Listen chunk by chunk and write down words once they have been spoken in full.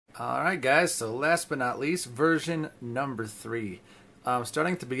Alright guys, so last but not least, version number 3.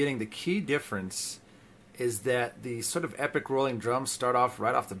 Starting at the beginning, the key difference is that the sort of epic rolling drums start off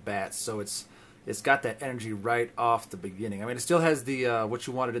right off the bat, so it's got that energy right off the beginning. I mean, it still has the What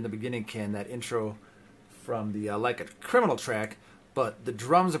You Wanted in the Beginning that intro from the Like a Criminal track, but the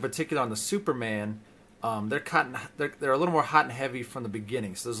drums in particular on the Superman, they're a little more hot and heavy from the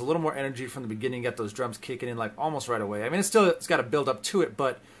beginning. So there's a little more energy from the beginning. You got those drums kicking in like almost right away. I mean, it's got to build up to it,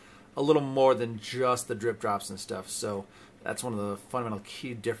 but a little more than just the drip drops and stuff. So that's one of the fundamental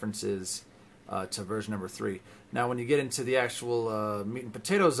key differences to version number 3. Now, when you get into the actual meat and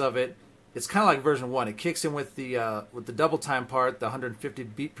potatoes of it, it's kind of like version 1. It kicks in with the double time part, the 150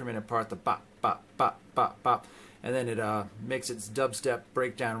 beat per minute part, the bop bop bop bop bop, and then it makes its dubstep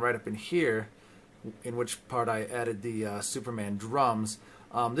breakdown right up in here, in which part I added the Superman drums.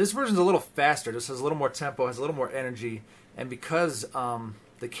 This version's a little faster. This has a little more tempo, has a little more energy, and because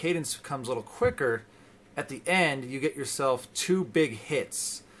the cadence comes a little quicker, at the end you get yourself 2 big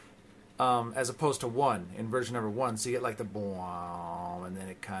hits as opposed to 1 in version number 1. So you get like the boom, and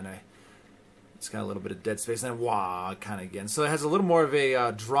then it's got a little bit of dead space, and then wah, kind of again. So it has a little more of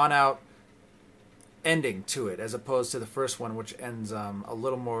a drawn out ending to it as opposed to the first one, which ends a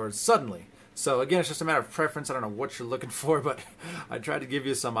little more suddenly. So again, it's just a matter of preference. I don't know what you're looking for, but I tried to give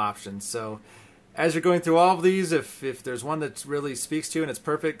you some options. So as you're going through all of these, if there's one that really speaks to you and it's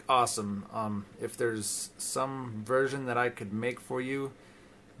perfect, awesome. If there's some version that I could make for you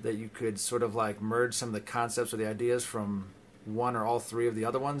that you could sort of like merge some of the concepts or the ideas from one or all 3 of the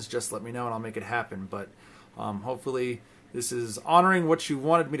other ones, just let me know and I'll make it happen. But hopefully this is honoring what you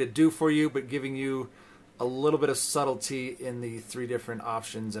wanted me to do for you, but giving you a little bit of subtlety in the 3 different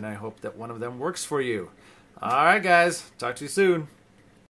options, and I hope that one of them works for you. Alright guys, talk to you soon.